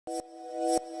I'd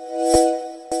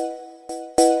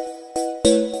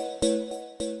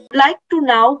like to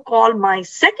now call my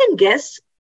second guest,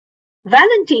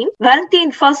 Valentin.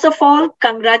 Valentin, first of all,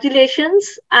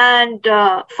 congratulations and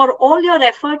for all your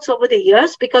efforts over the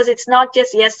years, because it's not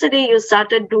just yesterday you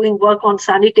started doing work on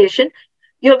sanitation.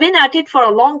 You've been at it for a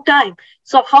long time.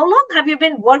 So how long have you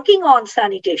been working on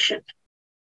sanitation?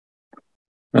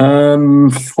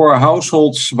 For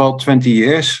households, about 20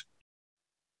 years.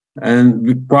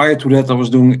 And prior to that, I was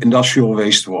doing industrial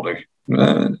wastewater.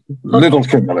 Little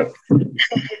similar.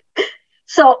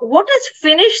 So what does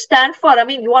finish stand for? I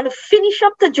mean, you want to finish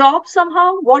up the job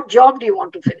somehow? What job do you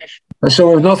want to finish?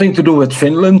 So it's nothing to do with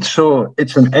Finland. So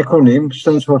it's an acronym,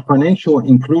 stands for Financial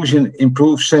Inclusion,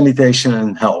 Improve Sanitation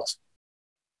and Health.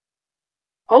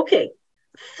 Okay.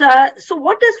 So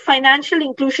what does financial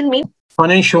inclusion mean?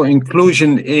 Financial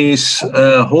inclusion is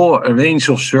a whole range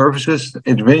of services.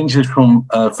 It ranges from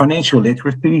financial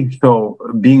literacy, so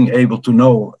being able to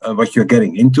know what you're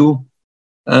getting into.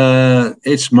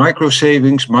 It's micro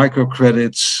savings, micro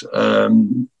credits,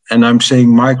 and I'm saying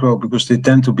micro because they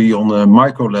tend to be on a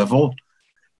micro level.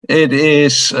 It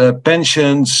is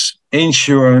pensions,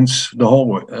 insurance, the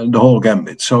whole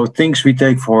gambit. So things we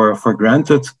take for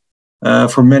granted.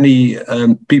 For many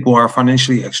people are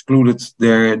financially excluded.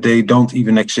 They don't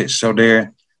even exist. So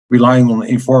they're relying on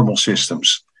informal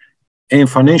systems. In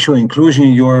financial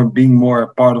inclusion, you're being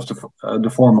more part of the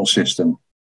formal system.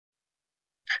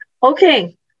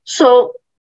 Okay. So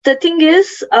the thing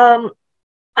is,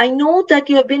 I know that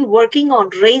you have been working on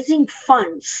raising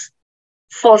funds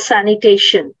for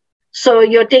sanitation. So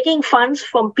you're taking funds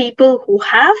from people who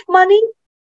have money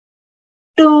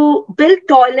to build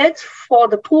toilets for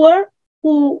the poor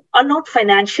who are not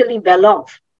financially well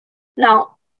off.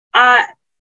 Now,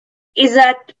 is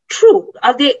that true?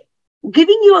 Are they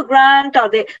giving you a grant? Are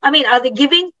they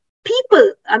giving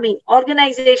people,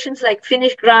 organizations like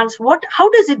Finnish grants? How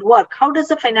does it work? How does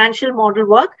the financial model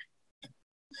work?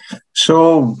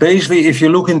 So basically, if you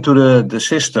look into the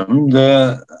system,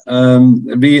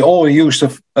 we all use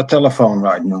a telephone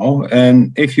right now.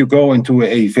 And if you go into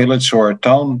a village or a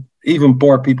town, even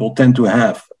poor people tend to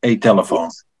have a telephone.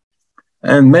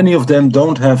 And many of them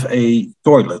don't have a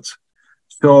toilet.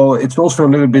 So it's also a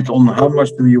little bit on how much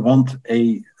do you want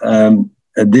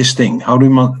this thing? How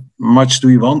much do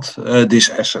you want this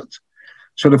asset?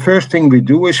 So the first thing we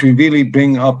do is we really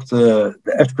bring up the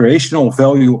aspirational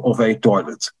value of a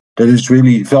toilet. That is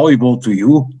really valuable to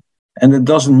you. And it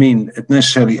doesn't mean it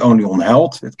necessarily only on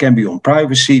health. It can be on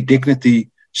privacy, dignity,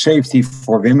 safety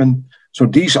for women. So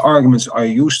these arguments are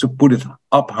used to put it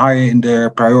up higher in their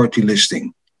priority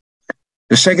listing.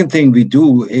 The second thing we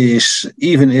do is,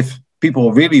 even if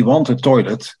people really want a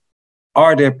toilet,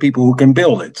 are there people who can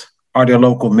build it? Are there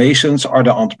local masons? Are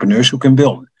there entrepreneurs who can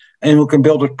build it? And who can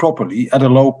build it properly at a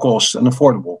low cost and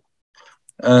affordable,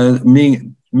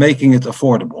 making it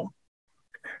affordable.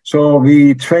 So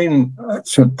we train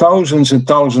thousands and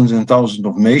thousands and thousands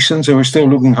of masons, and we're still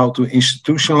looking how to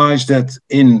institutionalize that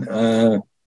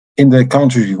in the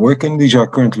countries we work in. These are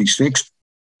currently 6.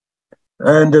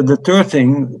 And the third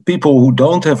thing, people who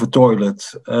don't have a toilet,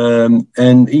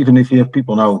 and even if you have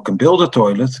people now who can build a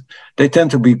toilet, they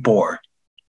tend to be poor.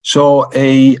 So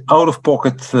a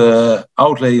out-of-pocket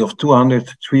outlay of 200,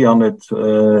 300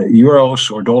 euros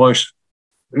or dollars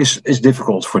is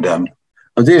difficult for them.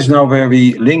 But this is now where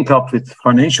we link up with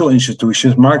financial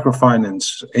institutions,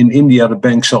 microfinance. In India, the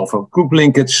banks offer group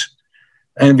linkage,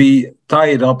 and we tie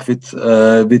it up with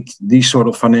these sort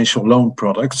of financial loan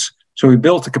products. So we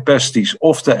build the capacities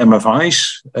of the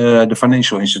MFIs, the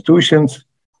financial institutions,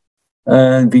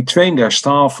 and we train their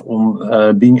staff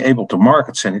on being able to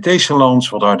market sanitation loans.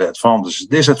 What are the advantages,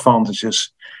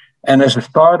 disadvantages? And as a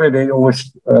starter, they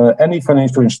always, any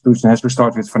financial institution has to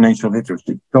start with financial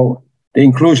literacy. So the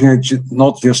inclusion is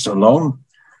not just a loan.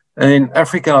 In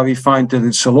Africa, we find that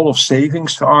it's a lot of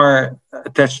savings are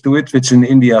attached to it, which in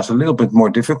India is a little bit more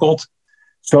difficult.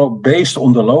 So based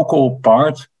on the local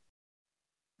part,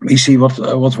 we see what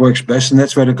works best, and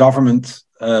that's where the government,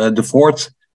 the fourth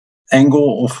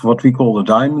angle of what we call the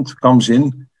diamond, comes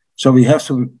in. So we have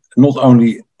to not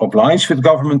only oblige with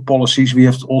government policies, we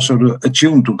have to also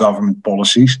attune to government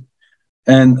policies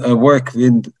and work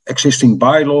with existing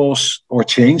bylaws or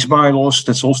change bylaws.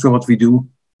 That's also what we do.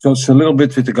 So it's a little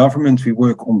bit with the government. We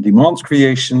work on demand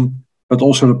creation, but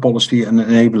also the policy and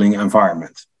enabling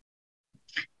environment.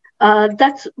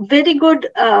 That's very good,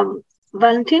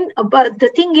 Valentin. But the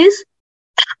thing is,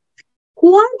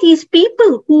 who are these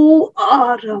people who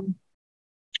are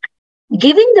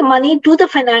giving the money to the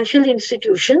financial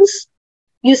institutions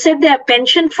you said there are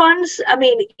pension funds. I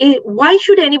mean, why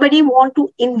should anybody want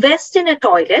to invest in a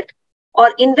toilet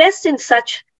or invest in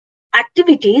such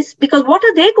activities? Because what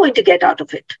are they going to get out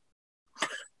of it?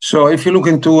 So if you look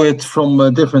into it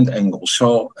from different angles,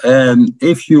 so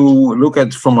if you look at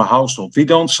it from a household, we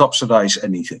don't subsidize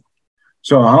anything.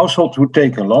 So a household would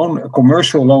take a loan, a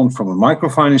commercial loan from a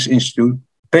microfinance institute,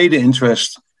 pay the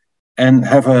interest, and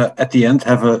at the end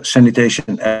have a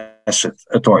sanitation asset,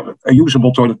 a toilet, a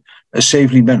usable toilet, a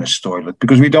safely managed toilet,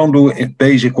 because we don't do it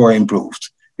basic or improved.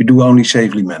 We do only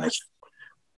safely managed.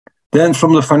 Then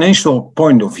from the financial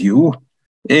point of view,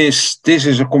 this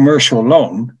is a commercial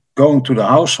loan going to the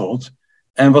household.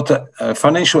 And what the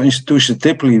financial institution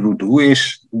typically would do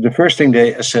is the first thing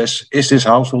they assess, is this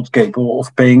household capable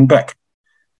of paying back?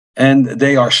 And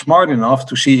they are smart enough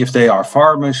to see if they are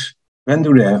farmers, when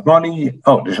do they have money?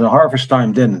 Oh, there's a harvest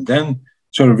time then and then.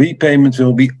 So the repayment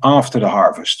will be after the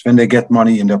harvest, when they get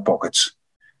money in their pockets.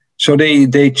 So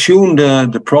they tune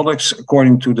the products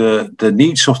according to the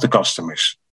needs of the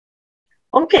customers.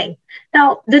 Okay.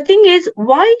 Now, the thing is,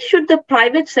 why should the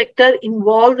private sector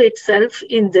involve itself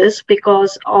in this?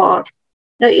 Because,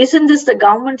 isn't this the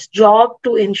government's job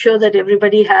to ensure that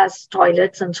everybody has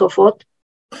toilets and so forth?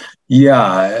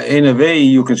 Yeah, in a way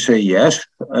you could say yes.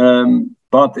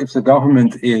 But if the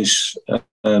government is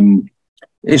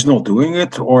not doing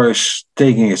it or is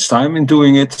taking its time in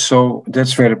doing it, so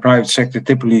that's where the private sector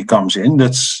typically comes in.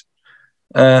 That's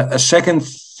a second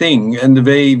thing, and the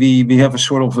way we have a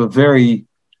sort of a very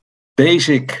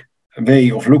basic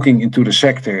way of looking into the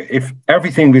sector. If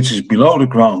everything which is below the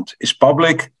ground is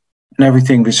public and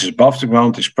everything which is above the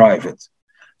ground is private.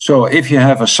 So if you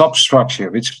have a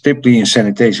substructure, which typically in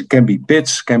sanitation can be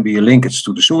pits, can be a linkage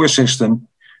to the sewer system,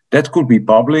 that could be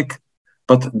public,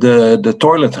 but the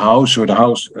toilet house or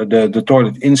the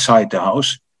toilet inside the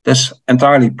house, that's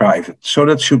entirely private. So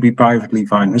that should be privately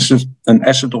financed. It's an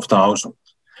asset of the household.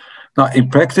 Now, in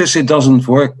practice, it doesn't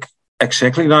work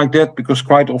exactly like that, because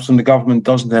quite often the government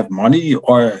doesn't have money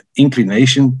or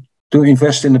inclination to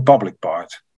invest in the public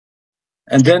part.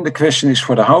 And then the question is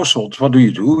for the household, what do?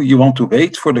 You want to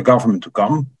wait for the government to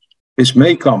come, which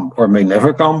may come or may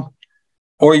never come,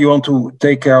 or you want to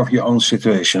take care of your own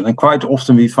situation. And quite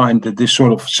often we find that this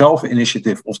sort of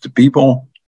self-initiative of the people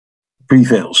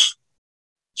prevails.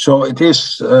 So it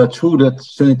is true that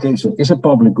sanitation is a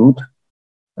public good,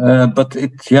 but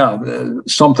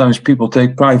sometimes people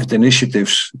take private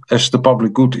initiatives as the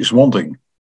public good is wanting.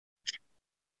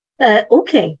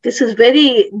 Okay, this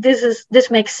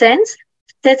makes sense.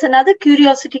 There's another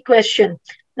curiosity question.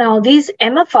 Now, these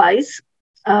MFIs,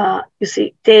 is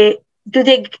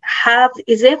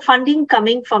their funding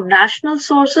coming from national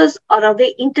sources or are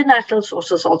they international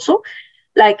sources also?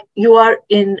 Like you are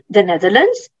in the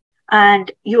Netherlands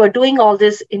and you are doing all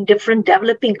this in different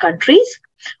developing countries.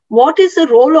 What is the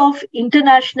role of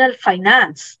international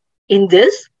finance in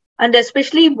this? And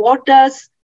especially what does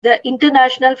the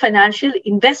international financial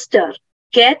investor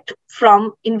get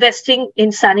from investing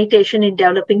in sanitation in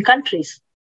developing countries?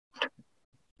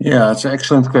 Yeah, it's an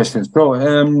excellent question. So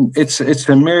it's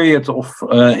a myriad of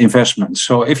investments.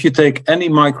 So if you take any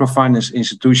microfinance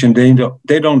institution,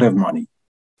 they don't have money.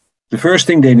 The first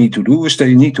thing they need to do is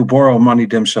they need to borrow money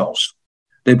themselves.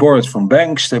 They borrow it from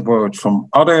banks, they borrow it from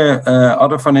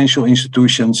other financial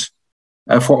institutions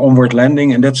for onward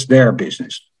lending, and that's their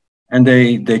business. And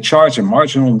they charge a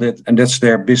margin on that, and that's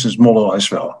their business model as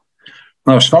well.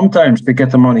 Now, sometimes they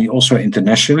get the money also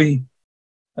internationally.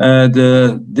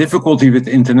 The difficulty with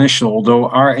international, although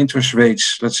our interest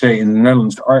rates, let's say in the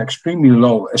Netherlands, are extremely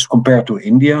low as compared to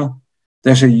India,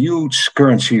 there's a huge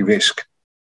currency risk.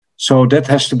 So that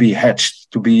has to be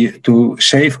hedged to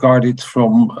safeguard it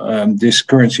from this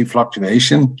currency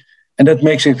fluctuation, and that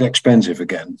makes it expensive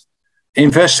again.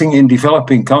 Investing in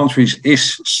developing countries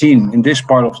is seen in this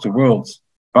part of the world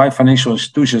by financial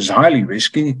institutions as highly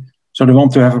risky, so they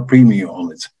want to have a premium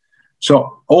on it.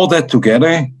 So all that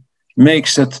together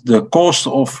makes that the cost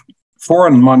of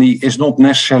foreign money is not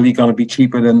necessarily going to be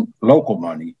cheaper than local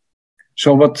money.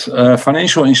 So what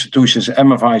financial institutions,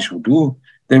 MFIs, would do,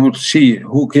 they would see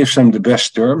who gives them the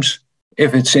best terms.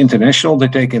 If it's international, they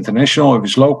take international. If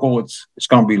it's local, it's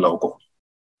going to be local.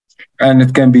 And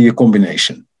it can be a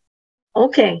combination.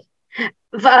 Okay.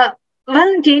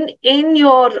 Valentin, in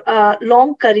your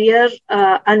long career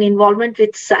and involvement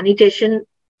with sanitation,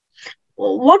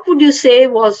 what would you say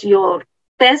was your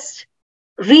best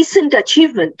recent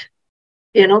achievement,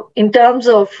 in terms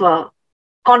of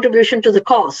contribution to the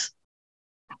cause?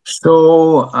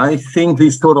 So I think we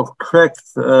sort of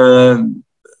cracked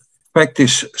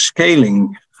this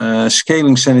scaling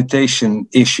sanitation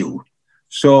issue.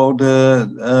 So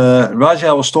the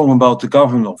Raja was talking about the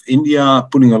government of India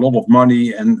putting a lot of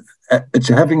money, and it's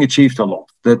having achieved a lot.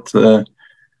 That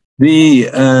we,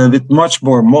 with much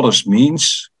more modest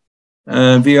means,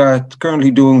 we are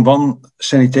currently doing one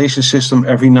sanitation system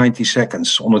every 90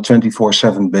 seconds on a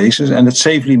 24/7 basis, and it's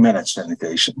safely managed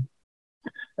sanitation.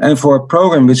 And for a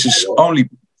program which is only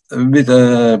with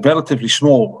a relatively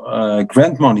small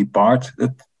grant money part,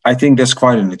 I think that's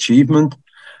quite an achievement.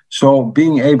 So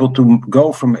being able to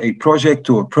go from a project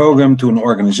to a program to an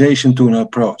organization to an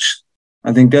approach,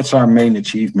 I think that's our main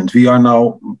achievement. We are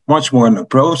now much more an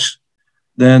approach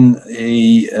than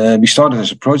we started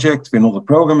as a project. We're not a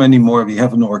program anymore. We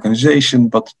have an organization,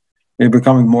 but we're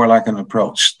becoming more like an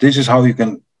approach. This is how you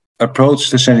can approach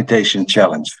the sanitation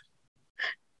challenge.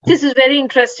 This is very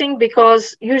interesting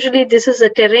because usually this is a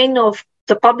terrain of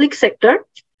the public sector.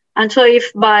 And so if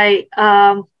by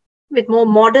with more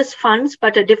modest funds,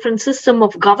 but a different system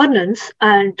of governance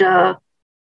and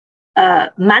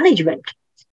management,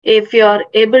 if you're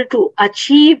able to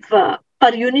achieve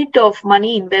per unit of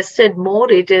money invested more,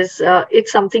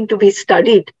 it's something to be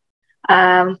studied.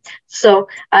 So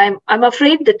I'm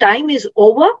afraid the time is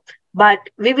over, but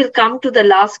we will come to the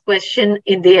last question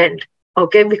in the end,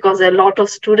 okay? Because a lot of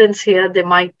students here, they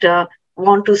might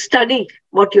want to study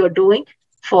what you're doing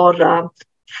for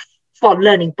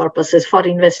learning purposes, for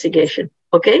investigation,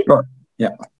 okay? Sure.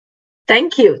 Yeah.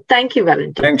 Thank you,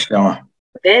 Valentin. Thanks, Emma.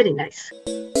 Very nice.